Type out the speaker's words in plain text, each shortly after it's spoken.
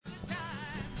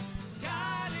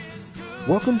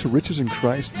Welcome to Riches in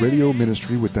Christ Radio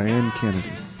Ministry with Diane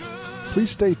Kennedy. Please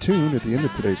stay tuned at the end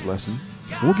of today's lesson.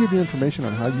 We'll give you information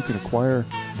on how you can acquire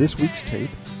this week's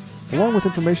tape, along with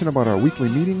information about our weekly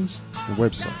meetings and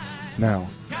website. Now,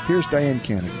 here's Diane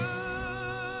Kennedy.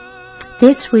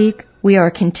 This week, we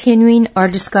are continuing our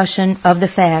discussion of the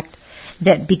fact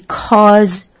that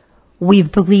because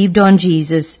we've believed on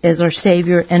Jesus as our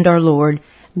Savior and our Lord,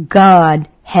 God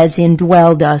has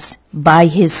indwelled us by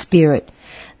His Spirit.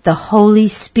 The Holy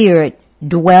Spirit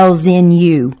dwells in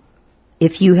you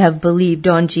if you have believed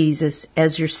on Jesus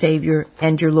as your Savior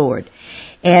and your Lord.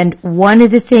 And one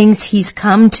of the things He's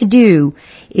come to do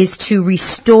is to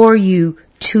restore you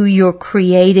to your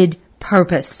created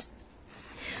purpose,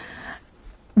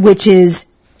 which is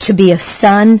to be a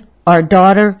son or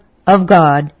daughter of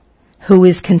God who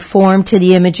is conformed to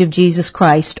the image of Jesus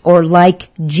Christ, or like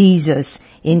Jesus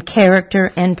in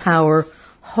character and power,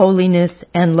 holiness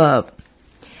and love.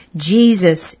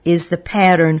 Jesus is the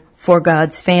pattern for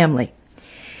God's family.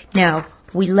 Now,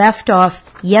 we left off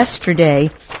yesterday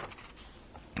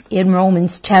in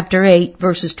Romans chapter 8,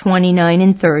 verses 29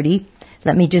 and 30.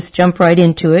 Let me just jump right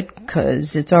into it,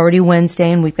 because it's already Wednesday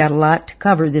and we've got a lot to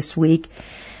cover this week.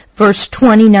 Verse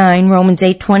 29, Romans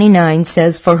 8:29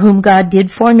 says, "For whom God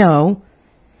did foreknow,"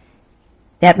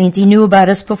 that means He knew about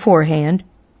us beforehand.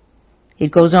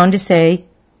 It goes on to say,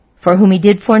 "For whom He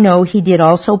did foreknow, He did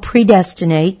also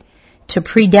predestinate." To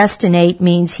predestinate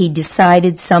means He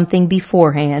decided something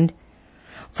beforehand.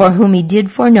 "For whom He did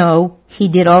foreknow, He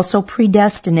did also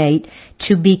predestinate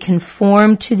to be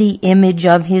conformed to the image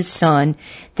of His Son,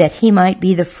 that He might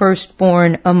be the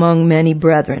firstborn among many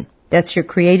brethren." That's your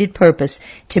created purpose,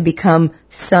 to become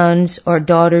sons or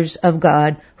daughters of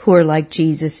God who are like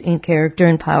Jesus in character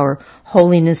and power,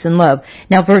 holiness and love.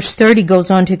 Now, verse 30 goes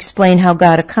on to explain how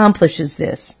God accomplishes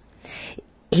this.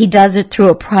 He does it through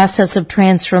a process of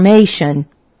transformation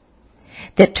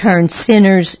that turns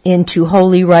sinners into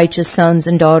holy, righteous sons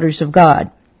and daughters of God.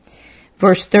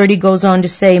 Verse 30 goes on to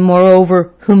say,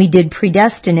 "Moreover, whom He did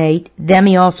predestinate, them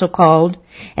He also called,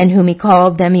 and whom He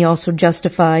called, them He also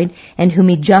justified, and whom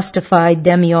He justified,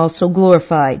 them He also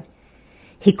glorified."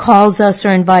 He calls us or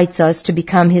invites us to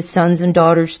become His sons and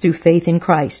daughters through faith in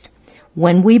Christ.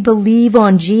 When we believe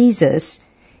on Jesus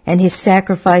and His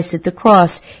sacrifice at the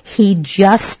cross, He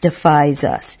justifies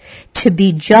us. To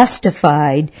be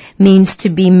justified means to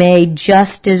be made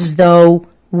just as though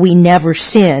we never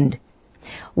sinned.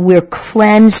 We're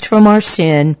cleansed from our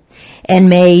sin and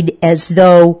made as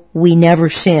though we never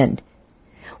sinned.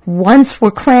 Once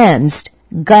we're cleansed,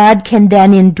 God can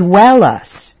then indwell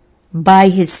us by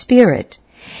His Spirit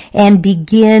and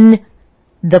begin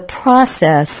the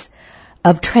process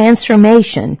of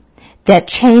transformation that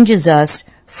changes us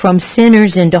from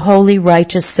sinners into holy,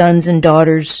 righteous sons and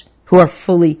daughters who are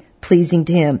fully pleasing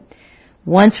to Him.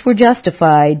 Once we're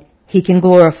justified, He can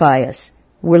glorify us.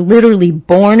 We're literally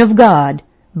born of God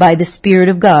by the Spirit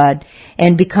of God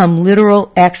and become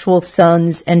literal, actual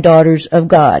sons and daughters of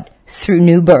God through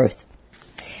new birth.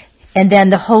 And then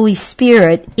the Holy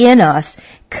Spirit in us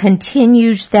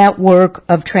continues that work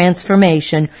of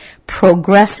transformation,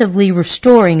 progressively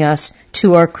restoring us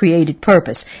to our created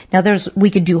purpose. Now we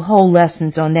could do whole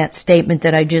lessons on that statement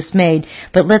that I just made,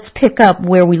 but let's pick up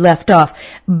where we left off.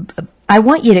 I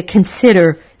want you to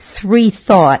consider 3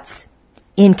 thoughts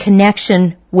in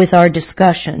connection with our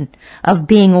discussion of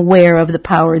being aware of the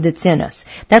power that's in us.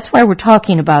 That's why we're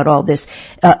talking about all this.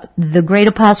 The great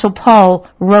apostle Paul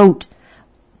wrote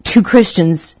to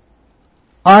Christians,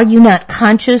 "Are you not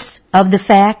conscious of the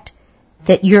fact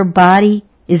that your body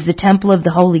is the temple of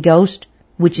the Holy Ghost,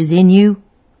 which is in you,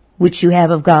 which you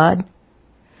have of God?"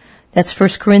 That's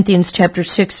 1 Corinthians chapter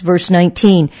 6, verse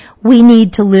 19. We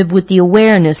need to live with the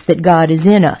awareness that God is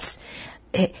in us.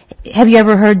 Have you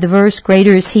ever heard the verse,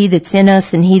 "Greater is He that's in us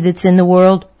than he that's in the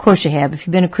world"? Of course you have, if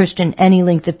you've been a Christian any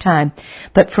length of time.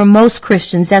 But for most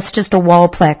Christians, that's just a wall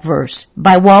plaque verse.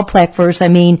 By wall plaque verse, I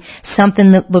mean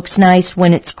something that looks nice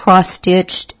when it's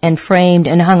cross-stitched and framed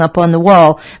and hung up on the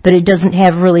wall, but it doesn't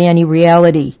have really any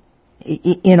reality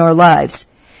in our lives.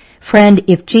 Friend,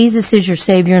 if Jesus is your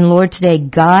Savior and Lord today,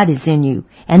 God is in you,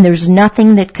 and there's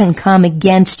nothing that can come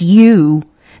against you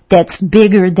that's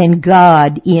bigger than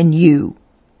God in you.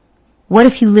 What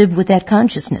if you lived with that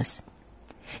consciousness?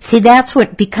 See, that's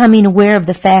what becoming aware of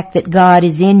the fact that God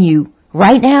is in you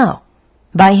right now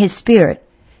by His Spirit.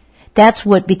 That's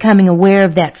what becoming aware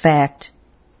of that fact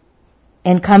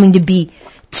and coming to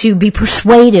be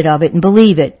persuaded of it and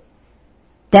believe it.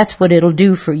 That's what it'll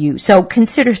do for you. So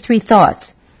consider 3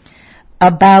 thoughts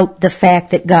about the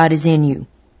fact that God is in you.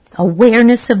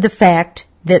 Awareness of the fact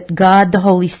that God, the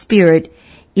Holy Spirit,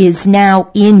 is now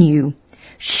in you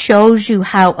shows you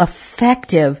how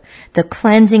effective the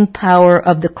cleansing power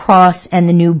of the cross and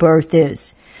the new birth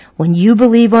is. When you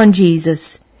believe on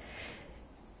Jesus,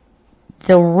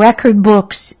 the record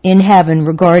books in heaven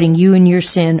regarding you and your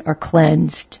sin are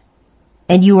cleansed,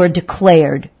 and you are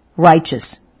declared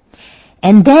righteous.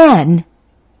 And then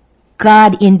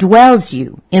God indwells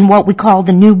you in what we call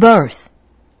the new birth.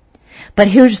 But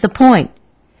here's the point.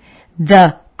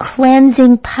 The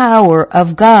cleansing power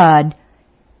of God,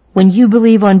 when you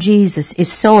believe on Jesus,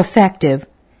 is so effective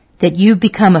that you've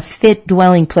become a fit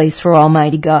dwelling place for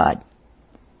Almighty God.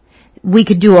 We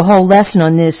could do a whole lesson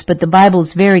on this, but the Bible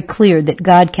is very clear that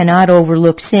God cannot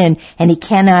overlook sin and He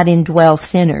cannot indwell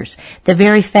sinners. The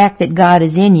very fact that God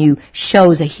is in you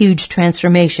shows a huge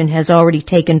transformation has already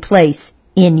taken place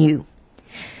in you.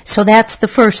 So that's the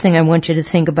first thing I want you to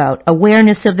think about.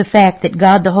 Awareness of the fact that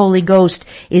God the Holy Ghost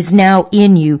is now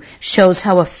in you shows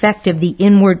how effective the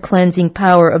inward cleansing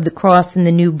power of the cross and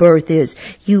the new birth is.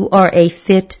 You are a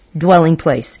fit dwelling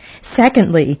place.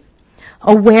 Secondly,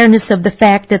 awareness of the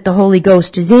fact that the Holy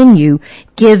Ghost is in you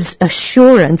gives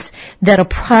assurance that a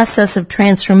process of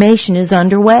transformation is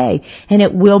underway and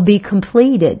it will be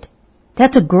completed.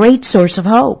 That's a great source of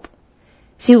hope.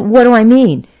 See, what do I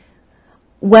mean?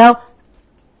 Well,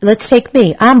 let's take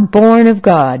me. I'm born of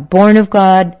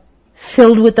God,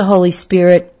 filled with the Holy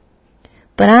Spirit,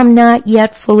 but I'm not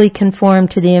yet fully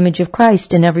conformed to the image of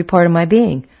Christ in every part of my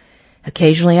being.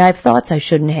 Occasionally I have thoughts I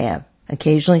shouldn't have.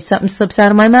 Occasionally something slips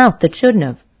out of my mouth that shouldn't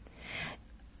have.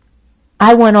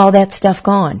 I want all that stuff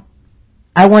gone.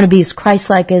 I want to be as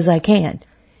Christ-like as I can.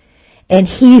 And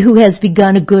He who has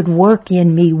begun a good work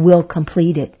in me will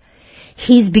complete it.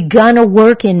 He's begun a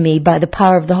work in me by the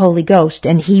power of the Holy Ghost,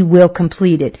 and He will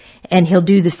complete it. And He'll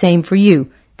do the same for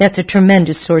you. That's a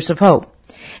tremendous source of hope.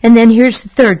 And then here's the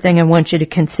third thing I want you to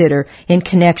consider in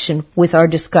connection with our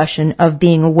discussion of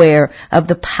being aware of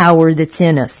the power that's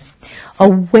in us.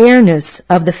 Awareness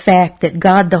of the fact that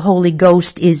God the Holy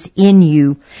Ghost is in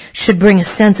you should bring a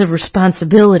sense of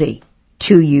responsibility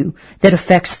to you that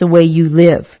affects the way you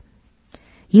live.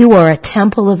 You are a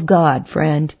temple of God,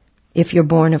 friend, if you're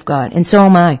born of God. And so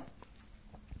am I.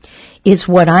 Is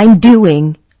what I'm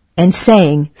doing and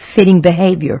saying fitting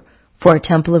behavior for a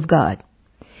temple of God?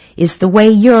 Is the way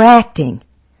you're acting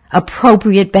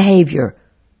appropriate behavior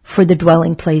for the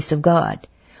dwelling place of God?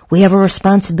 We have a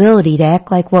responsibility to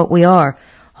act like what we are.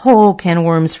 Whole can of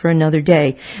worms for another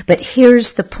day. But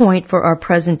here's the point for our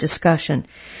present discussion.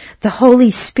 The Holy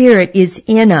Spirit is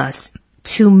in us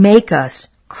to make us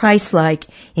Christ-like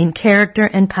in character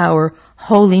and power,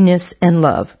 holiness and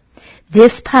love.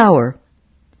 This power,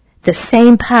 the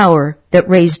same power that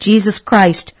raised Jesus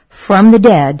Christ from the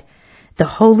dead, the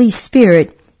Holy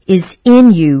Spirit is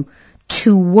in you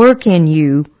to work in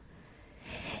you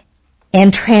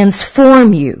and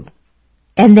transform you,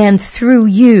 and then through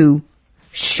you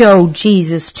show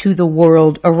Jesus to the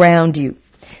world around you.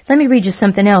 Let me read you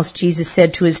something else Jesus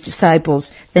said to His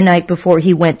disciples the night before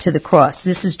He went to the cross.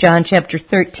 This is John chapter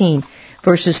 13,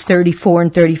 verses 34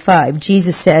 and 35.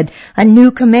 Jesus said, "A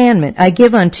new commandment I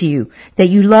give unto you, that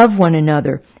you love one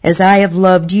another as I have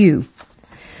loved you."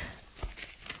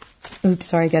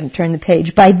 I got to turn the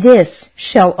page. "By this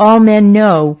shall all men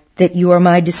know that you are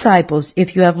my disciples,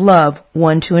 if you have love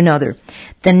one to another."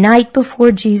 The night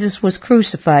before Jesus was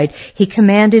crucified, He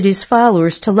commanded His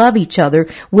followers to love each other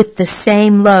with the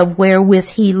same love wherewith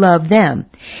He loved them.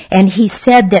 And He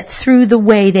said that through the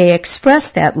way they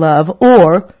express that love,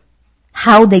 or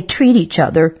how they treat each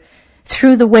other,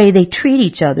 through the way they treat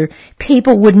each other,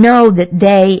 people would know that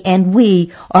they and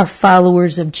we are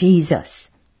followers of Jesus.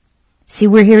 See,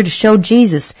 we're here to show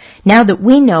Jesus. Now that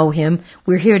we know Him,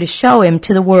 we're here to show Him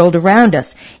to the world around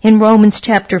us. In Romans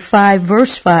chapter 5,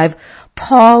 verse 5,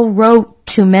 Paul wrote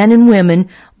to men and women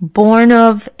born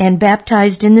of and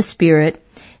baptized in the Spirit,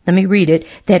 let me read it,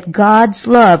 that God's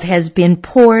love has been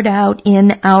poured out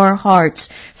in our hearts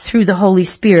through the Holy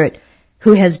Spirit,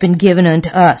 who has been given unto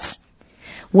us.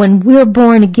 When we're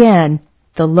born again,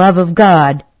 the love of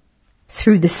God,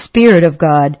 through the Spirit of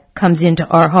God, comes into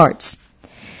our hearts.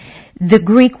 The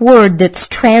Greek word that's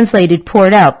translated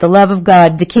poured out, the love of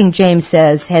God, the King James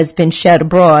says, has been shed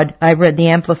abroad. I read the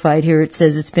Amplified here, it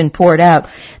says it's been poured out.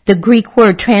 The Greek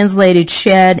word translated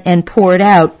shed and poured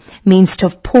out means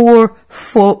to pour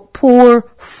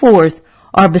forth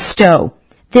or bestow.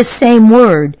 This same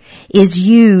word is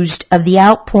used of the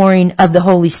outpouring of the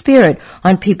Holy Spirit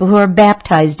on people who are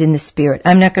baptized in the Spirit.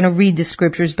 I'm not going to read the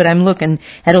scriptures, but I'm looking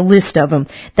at a list of them.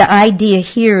 The idea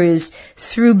here is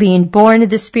through being born of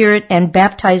the Spirit and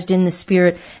baptized in the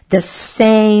Spirit, the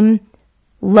same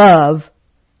love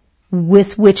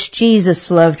with which Jesus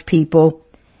loved people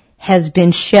has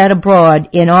been shed abroad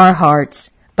in our hearts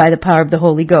by the power of the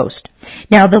Holy Ghost.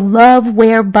 Now, the love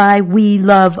whereby we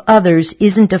love others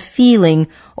isn't a feeling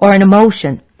or an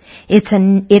emotion.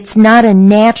 It's not a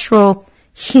natural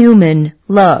human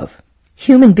love.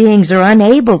 Human beings are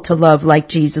unable to love like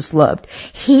Jesus loved.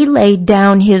 He laid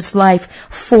down his life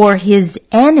for his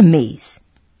enemies.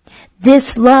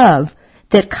 This love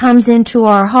that comes into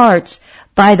our hearts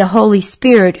by the Holy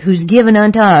Spirit who's given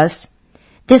unto us,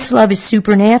 this love is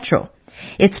supernatural.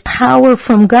 It's power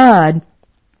from God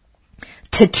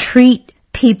to treat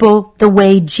people the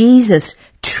way Jesus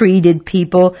treated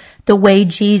people, the way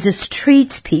Jesus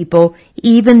treats people,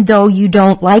 even though you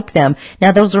don't like them.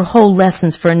 Now, those are whole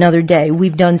lessons for another day.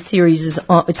 We've done series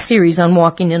on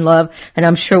walking in love, and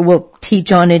I'm sure we'll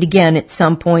teach on it again at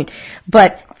some point.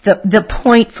 But the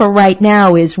point for right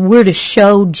now is we're to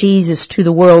show Jesus to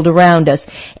the world around us.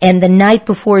 And the night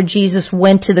before Jesus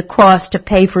went to the cross to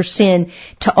pay for sin,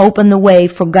 to open the way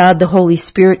for God the Holy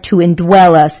Spirit to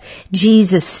indwell us,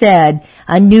 Jesus said,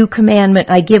 "A new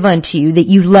commandment I give unto you, that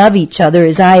you love each other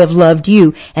as I have loved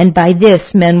you. And by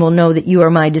this men will know that you are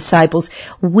my disciples."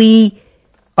 We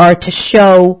are to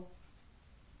show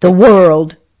the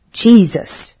world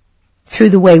Jesus through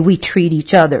the way we treat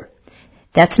each other.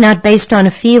 That's not based on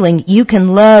a feeling. You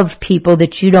can love people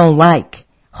that you don't like.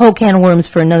 Whole can of worms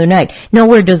for another night.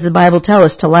 Nowhere does the Bible tell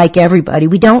us to like everybody.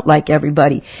 We don't like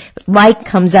everybody. Like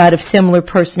comes out of similar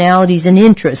personalities and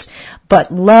interests.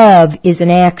 But love is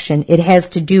an action. It has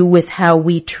to do with how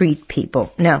we treat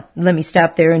people. Now, let me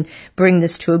stop there and bring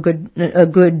this to a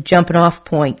good jumping off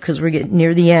point, because we're getting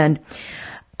near the end.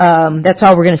 That's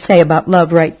all we're going to say about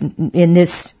love right in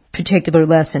this particular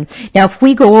lesson. Now, if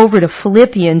we go over to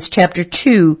Philippians chapter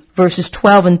 2, verses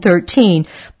 12 and 13,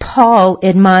 Paul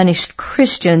admonished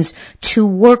Christians to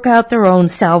work out their own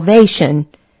salvation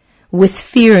with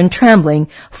fear and trembling,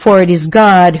 for it is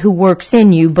God who works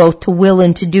in you both to will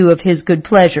and to do of his good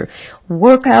pleasure.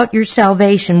 Work out your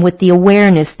salvation with the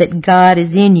awareness that God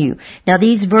is in you. Now,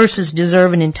 these verses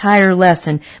deserve an entire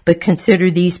lesson, but consider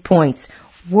these points.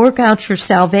 Work out your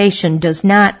salvation does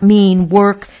not mean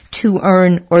work to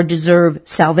earn or deserve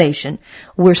salvation.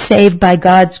 We're saved by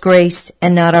God's grace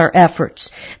and not our efforts.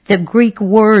 The Greek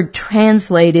word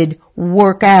translated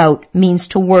work out means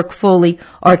to work fully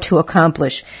or to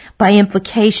accomplish. By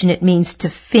implication, it means to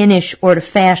finish or to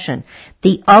fashion.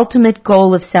 The ultimate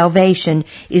goal of salvation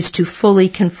is to fully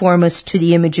conform us to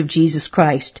the image of Jesus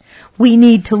Christ. We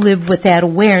need to live with that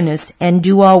awareness and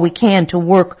do all we can to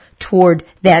work toward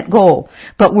that goal.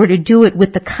 But we're to do it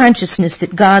with the consciousness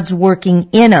that God's working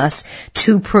in us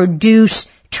to produce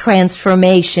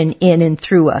transformation in and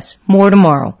through us. More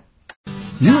tomorrow.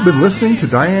 You have been listening to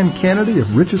Diane Kennedy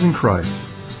of Riches in Christ.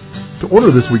 To order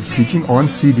this week's teaching on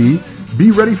CD, be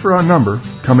ready for our number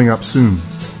coming up soon.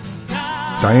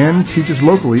 Diane teaches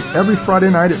locally every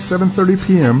Friday night at 7:30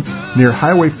 p.m. near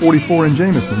Highway 44 in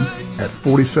Jameson at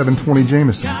 4720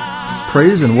 Jameson.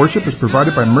 Praise and worship is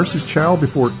provided by Mercy's Child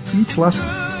before each lesson.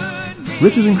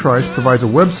 Riches in Christ provides a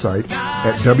website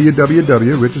at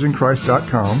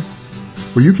www.richesinChrist.com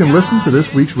where you can listen to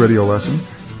this week's radio lesson,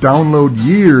 download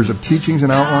years of teachings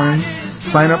and outlines,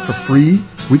 sign up for free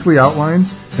weekly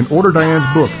outlines, and order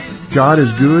Diane's book, God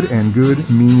is Good and Good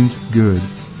Means Good.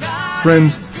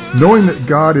 Friends, knowing that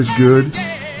God is good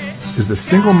is the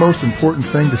single most important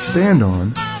thing to stand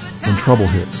on when trouble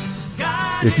hits.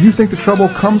 If you think the trouble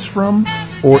comes from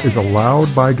or is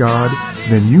allowed by God,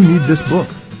 then you need this book.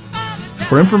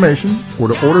 For information or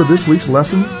to order this week's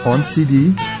lesson on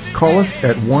CD, call us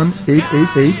at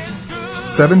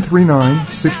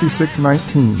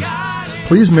 1-888-739-6619.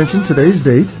 Please mention today's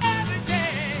date.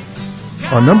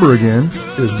 Our number again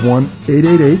is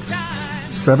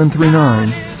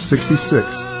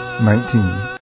 1-888-739-6619.